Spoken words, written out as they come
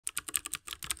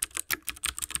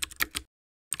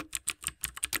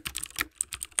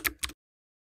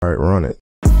All right, run it.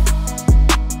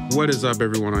 What is up,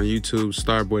 everyone on YouTube?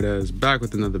 STARBOYDEZ back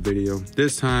with another video.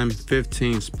 This time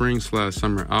 15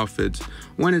 spring/summer outfits.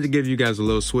 Wanted to give you guys a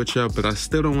little switch up, but I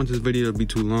still don't want this video to be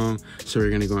too long, so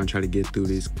we're gonna go and try to get through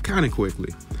these kind of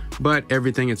quickly. But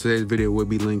everything in today's video will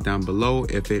be linked down below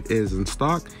if it is in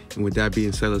stock. And with that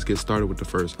being said, let's get started with the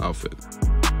first outfit.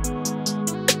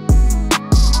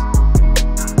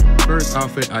 First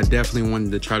outfit, I definitely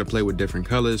wanted to try to play with different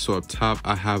colors, so up top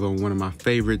I have on one of my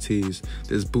favorite tees,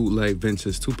 this bootleg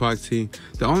vintage Tupac tee.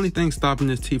 The only thing stopping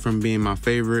this tee from being my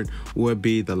favorite would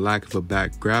be the lack of a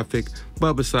back graphic,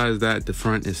 but besides that, the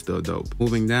front is still dope.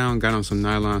 Moving down, got on some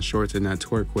nylon shorts in that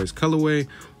turquoise colorway,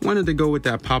 wanted to go with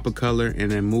that pop of color, and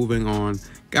then moving on,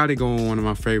 gotta go on one of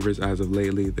my favorites as of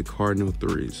lately, the Cardinal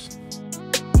 3s.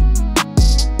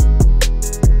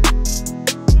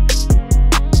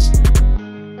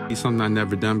 Something I've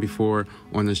never done before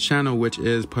on this channel, which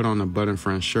is put on a button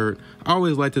front shirt. I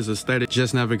always liked this aesthetic,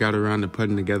 just never got around to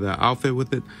putting together an outfit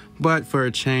with it, but for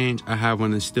a change I have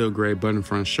on this steel gray button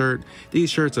front shirt.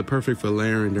 These shirts are perfect for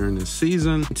layering during the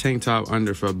season. Tank top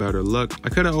under for a better look. I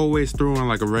could have always threw on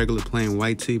like a regular plain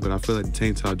white tee, but I feel like the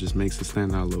tank top just makes it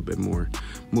stand out a little bit more.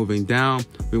 Moving down,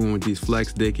 we went with these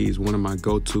flex dickies, one of my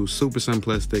go-to, super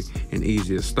simplistic and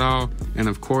easiest style, and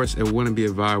of course it wouldn't be a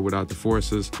vibe without the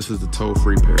forces. This is the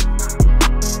toe-free pair.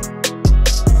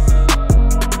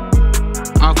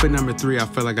 Outfit number 3, I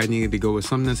felt like I needed to go with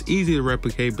something that's easy to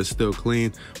replicate but still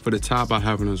clean. For the top, I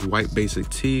have on this white basic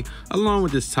tee along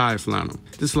with this tie flannel.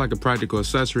 This is like a practical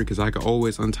accessory because I could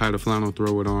always untie the flannel,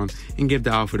 throw it on, and give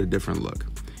the outfit a different look.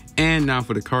 And now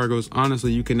for the cargos,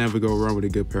 honestly, you can never go wrong with a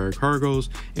good pair of cargos.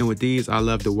 And with these, I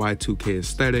love the Y2K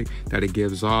aesthetic that it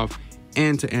gives off.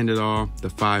 And to end it all, the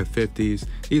 550s.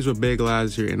 These were big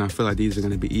last year, and I feel like these are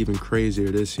going to be even crazier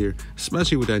this year,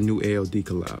 especially with that new ALD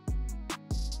collab.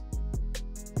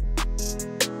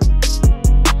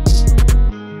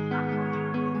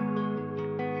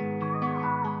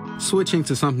 Switching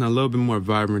to something a little bit more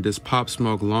vibrant, this Pop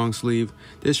Smoke long sleeve.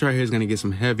 This right here is going to get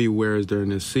some heavy wears during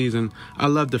this season. I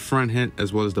love the front hit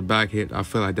as well as the back hit. I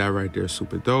feel like that right there is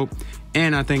super dope.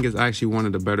 And I think it's actually one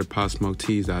of the better Pop Smoke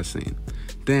tees I've seen.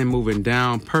 Then moving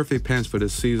down, perfect pants for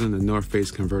this season, the North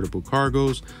Face convertible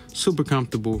cargos. Super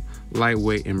comfortable,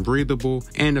 lightweight, and breathable.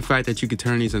 And the fact that you can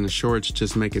turn these into shorts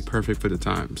just make it perfect for the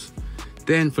times.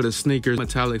 Then for the sneakers,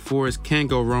 metallic 4s, can't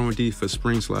go wrong with these for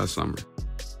spring/summer.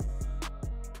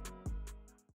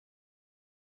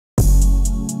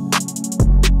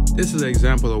 This is an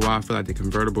example of why I feel like the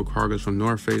convertible cargos from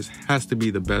North Face has to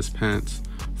be the best pants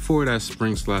for that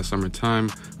spring/summer time.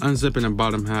 Unzipping the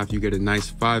bottom half, you get a nice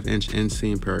 5-inch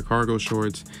inseam pair of cargo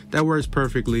shorts that works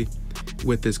perfectly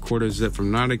with this quarter zip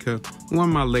from Nautica. One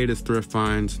of my latest thrift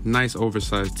finds, nice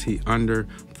oversized tee under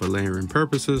for layering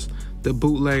purposes, the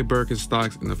bootleg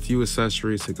Birkenstocks, and a few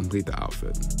accessories to complete the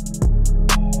outfit.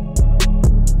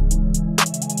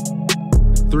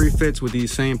 3 fits with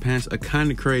these same pants are kind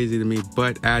of crazy to me,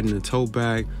 but adding a tote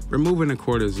bag, removing the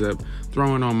quarter zip,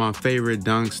 throwing on my favorite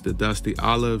dunks, the dusty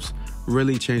olives,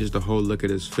 really changes the whole look of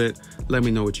this fit. Let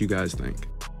me know what you guys think.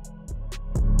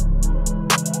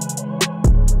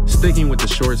 Sticking with the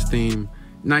shorts theme,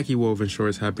 Nike woven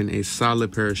shorts have been a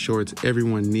solid pair of shorts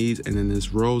everyone needs, and in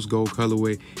this rose gold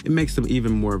colorway, it makes them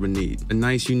even more of a need. A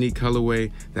nice unique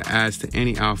colorway that adds to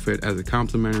any outfit as a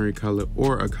complementary color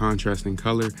or a contrasting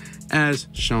color, as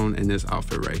shown in this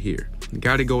outfit right here.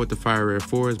 Gotta go with the Fire Red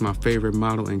 4s, my favorite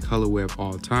model and colorway of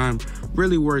all time.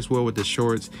 Really works well with the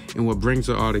shorts, and what brings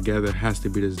it all together has to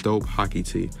be this dope hockey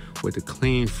tee with a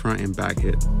clean front and back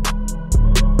hit.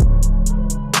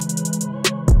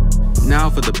 Now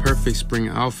for the perfect spring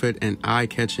outfit, an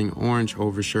eye-catching orange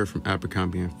overshirt from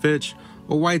Abercrombie & Fitch,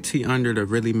 a white tee under to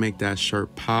really make that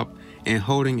shirt pop, and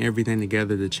holding everything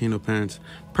together, the chino pants.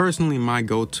 Personally, my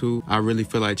go-to, I really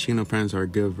feel like chino pants are a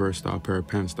good versatile pair of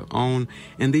pants to own,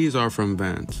 and these are from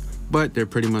Vans, but they're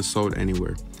pretty much sold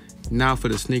anywhere. Now for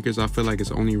the sneakers, I feel like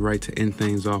it's only right to end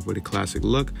things off with a classic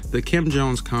look. The Kim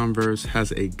Jones Converse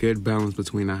has a good balance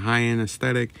between a high-end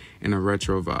aesthetic and a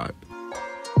retro vibe.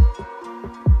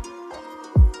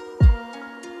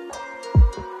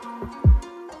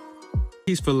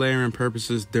 For layering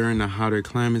purposes during the hotter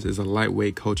climates is a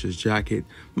lightweight Coach's jacket.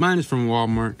 Mine is from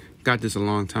Walmart. Got this a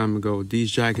long time ago.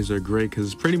 These jackets are great because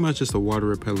it's pretty much just a water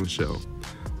repellent shell.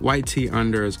 White tee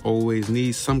under, as always,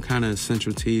 needs some kind of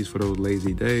essential tees for those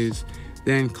lazy days.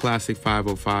 Then classic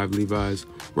 505 Levi's,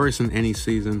 works in any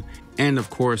season. And of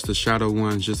course the Shadow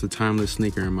one's just a timeless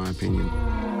sneaker in my opinion.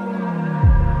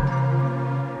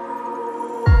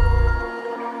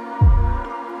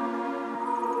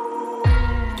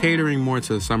 Catering more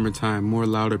to the summertime, more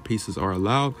louder pieces are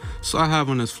allowed, so I have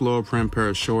on this floral print pair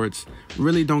of shorts.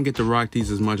 Really don't get to rock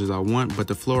these as much as I want, but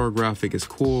the floral graphic is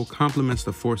cool, complements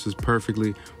the forces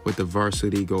perfectly with the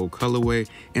varsity gold colorway,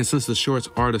 and since the shorts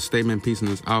are the statement piece in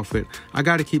this outfit, I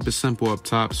gotta keep it simple up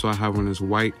top, so I have on this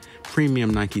white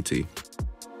premium Nike tee.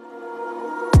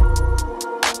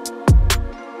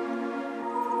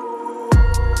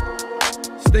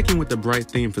 Sticking with the bright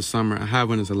theme for summer, I have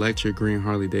on this electric green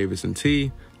Harley Davidson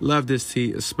tee. Love this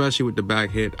tee, especially with the back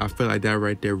hit. I feel like that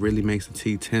right there really makes the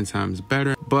tee 10 times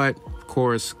better. But, of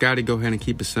course, gotta go ahead and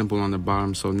keep it simple on the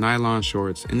bottom. So nylon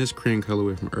shorts in this cream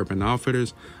colorway from Urban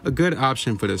Outfitters, a good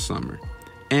option for this summer.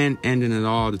 And ending it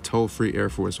all, the toe-free Air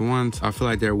Force Ones. I feel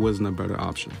like there wasn't a better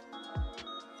option.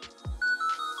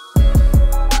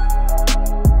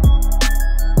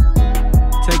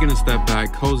 Taking a step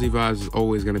back, cozy vibes is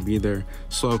always going to be there,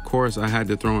 so of course I had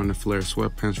to throw in the flare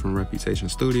sweatpants from Reputation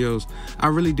Studios. I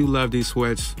really do love these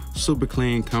sweats, super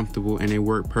clean, comfortable, and they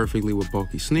work perfectly with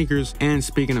bulky sneakers. And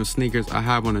speaking of sneakers, I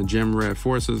have on a gym red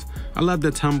Forces. I love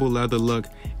the tumble leather look,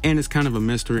 and it's kind of a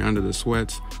mystery under the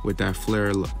sweats with that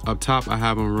flare look. Up top, I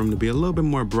have on room to be a little bit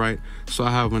more bright, so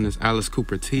I have on this Alice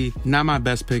Cooper tee. Not my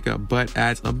best pickup, but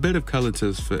adds a bit of color to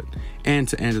this fit. And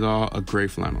to end it all, a gray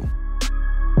flannel.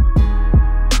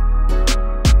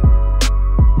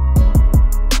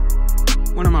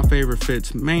 One of my favorite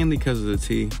fits, mainly because of the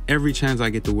tee. Every chance I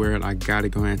get to wear it, I gotta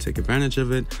go ahead and take advantage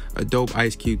of it. A dope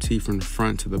Ice Cube tee from the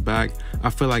front to the back.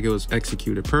 I feel like it was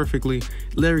executed perfectly.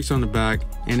 Lyrics on the back,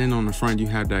 and then on the front you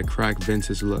have that cracked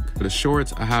vintage look. For the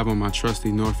shorts, I have on my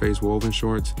trusty North Face woven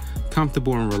shorts.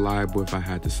 Comfortable and reliable, if I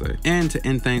had to say. And to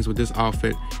end things with this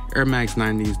outfit, Air Max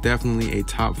 90s, definitely a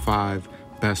top 5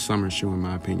 best summer shoe in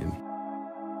my opinion.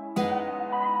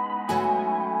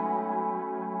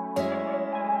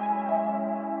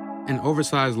 An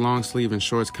oversized long sleeve and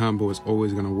shorts combo is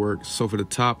always going to work. So for the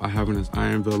top, I have on this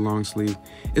Ironville long sleeve.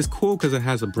 It's cool because it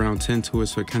has a brown tint to it,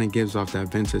 so it kind of gives off that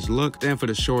vintage look. Then for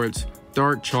the shorts,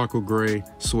 dark charcoal gray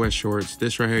sweat shorts.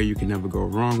 This right here you can never go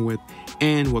wrong with.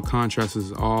 And what contrasts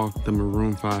is all, the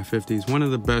maroon 550s. One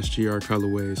of the best GR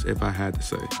colorways, if I had to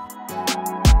say.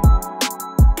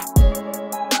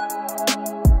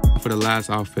 For the last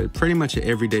outfit, pretty much an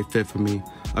everyday fit for me.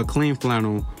 A clean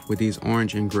flannel with these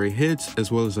orange and gray hits,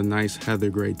 as well as a nice heather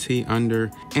gray tee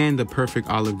under, and the perfect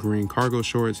olive green cargo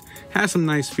shorts. Has some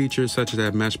nice features such as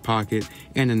that mesh pocket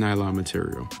and the nylon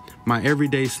material. My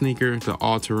everyday sneaker, the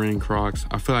all-terrain Crocs.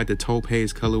 I feel like the taupe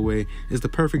haze colorway is the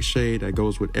perfect shade that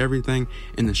goes with everything,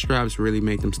 and the straps really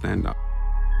make them stand out.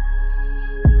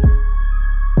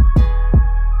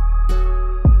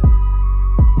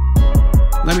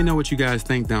 Let me know what you guys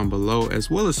think down below,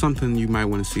 as well as something you might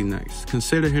want to see next.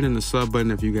 Consider hitting the sub button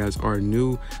if you guys are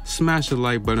new. Smash the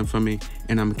like button for me,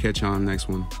 and I'm gonna catch y'all on the next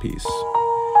one. Peace.